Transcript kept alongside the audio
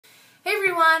Hey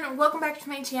everyone, welcome back to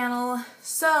my channel.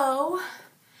 So,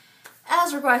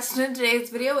 as requested, today's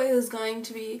video is going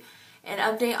to be an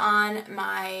update on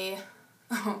my,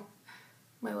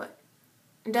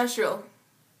 industrial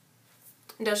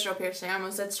piercing. I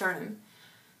almost said sternum.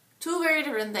 Two very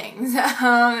different things.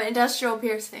 Industrial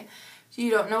piercing. If you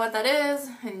don't know what that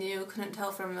is, and you couldn't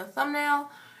tell from the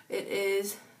thumbnail, it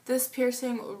is this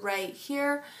piercing right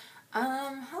here.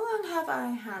 How long have I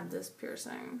had this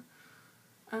piercing?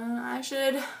 I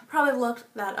should probably have looked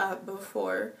that up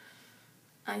before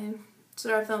I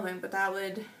started filming, but that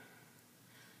would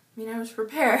mean I was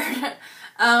prepared.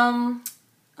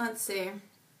 Let's see.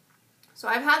 So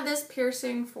I've had this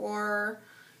piercing for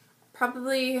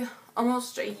probably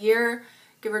almost a year,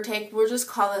 give or take. We'll just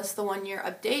call this the 1 year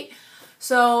update.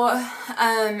 So,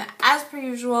 as per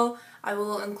usual, I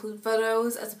will include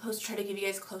photos as opposed to try to give you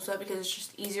guys a close-up because it's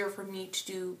just easier for me to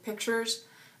do pictures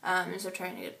instead of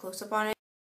trying to get a close-up on it.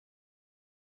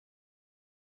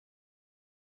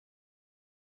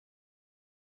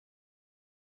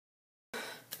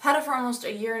 Had it for almost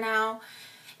a year now,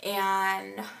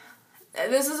 and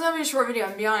this is going to be a short video,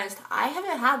 and to be honest, I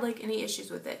haven't had like any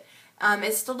issues with it.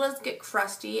 It still does get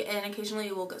crusty, and occasionally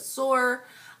it will get sore,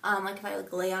 like if I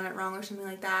like lay on it wrong or something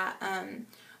like that.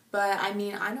 But I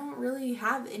mean, I don't really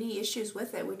have any issues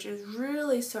with it, which is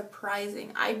really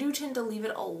surprising. I do tend to leave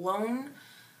it alone,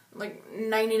 like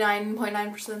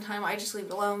 99.9% of the time I just leave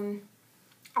it alone.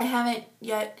 I haven't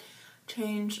yet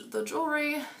changed the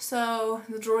jewelry, so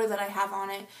the jewelry that I have on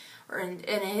it, and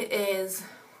it is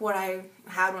what I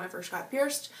had when I first got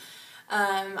pierced.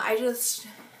 I just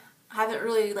haven't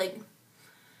really, like,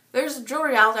 there's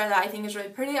jewelry out there that I think is really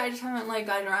pretty. I just haven't like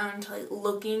gotten around to like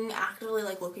actively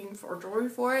looking for jewelry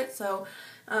for it. So,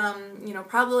 you know,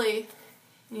 probably,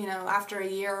 you know, after a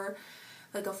year,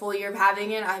 like a full year of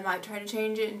having it, I might try to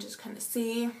change it and just kind of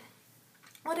see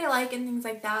what I like and things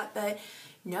like that. But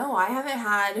no, I haven't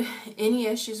had any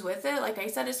issues with it. Like I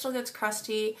said, it still gets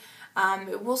crusty.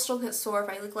 It will still get sore if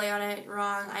I lay on it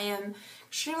wrong. I am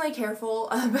extremely careful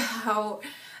about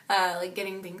like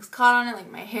getting things caught on it,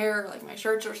 like my hair, or like my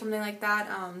shirts or something like that,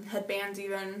 headbands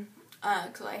even,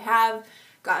 because I have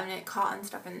gotten it caught and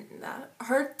stuff, and that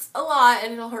hurts a lot,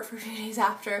 and it'll hurt for a few days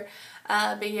after.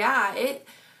 But yeah,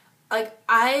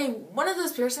 I wanted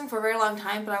this piercing for a very long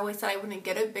time, but I always said I wouldn't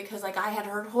get it because like I had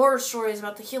heard horror stories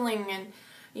about the healing and,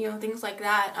 you know, things like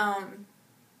that.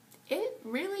 It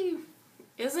really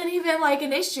isn't even like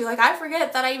an issue. Like I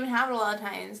forget that I even have it a lot of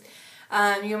times.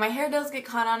 You know, my hair does get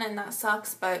caught on it and that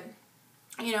sucks, but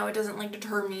you know, it doesn't like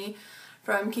deter me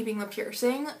from keeping the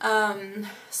piercing.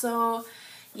 So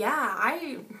yeah,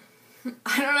 I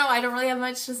don't know, I don't really have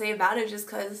much to say about it just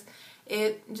because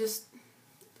it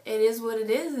is what it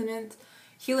is, and it's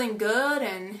healing good,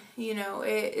 and you know,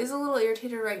 it is a little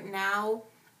irritated right now.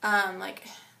 Like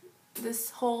this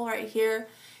hole right here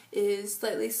is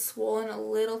slightly swollen a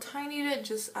little tiny bit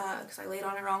just because I laid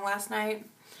on it wrong last night.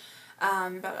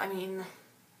 But I mean,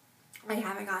 I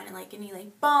haven't gotten like any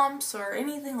like bumps or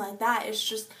anything like that.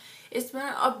 It's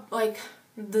been like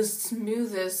the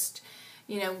smoothest,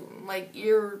 you know, like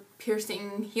ear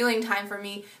piercing healing time for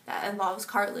me that involves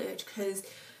cartilage, because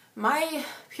my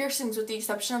piercings, with the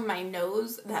exception of my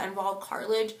nose, that involve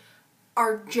cartilage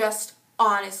are just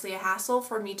honestly a hassle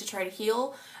for me to try to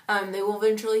heal. They will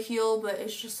eventually heal, but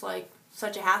it's just like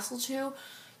such a hassle too.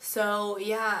 So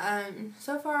yeah,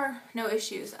 so far no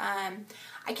issues.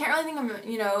 I can't really think of,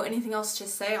 you know, anything else to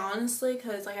say honestly,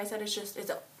 because like I said,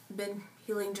 it's been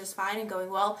healing just fine and going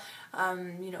well.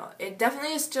 You know, it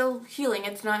definitely is still healing.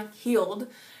 It's not healed.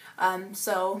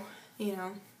 So, you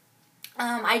know,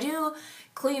 I do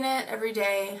clean it every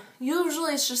day.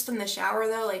 Usually it's just in the shower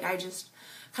though. Like I just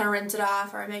kind of rinse it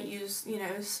off, or I might use, you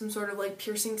know, some sort of like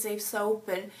piercing safe soap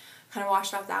and kind of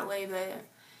wash it off that way. But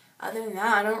other than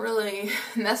that, I don't really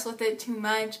mess with it too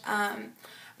much.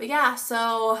 But yeah,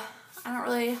 so I don't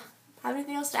really have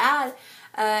anything else to add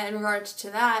in regards to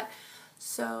that.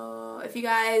 So if you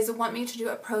guys want me to do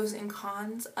a pros and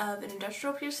cons of an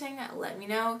industrial piercing, let me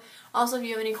know. Also, if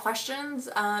you have any questions,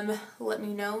 let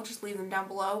me know. Just leave them down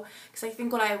below, because I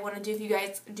think what I want to do, if you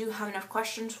guys do have enough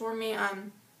questions for me,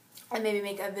 and maybe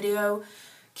make a video,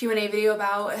 Q&A video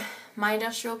about my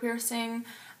industrial piercing.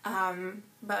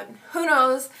 But who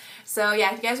knows. So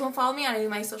yeah, if you guys want to follow me on any of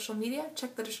my social media,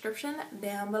 check the description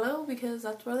down below, because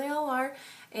that's where they all are.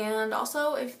 And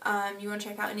also, if you want to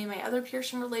check out any of my other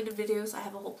piercing related videos, I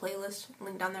have a whole playlist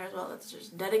linked down there as well that's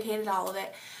just dedicated to all of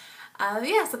it.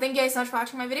 Yeah, so thank you guys so much for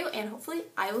watching my video, and hopefully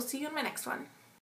I will see you in my next one.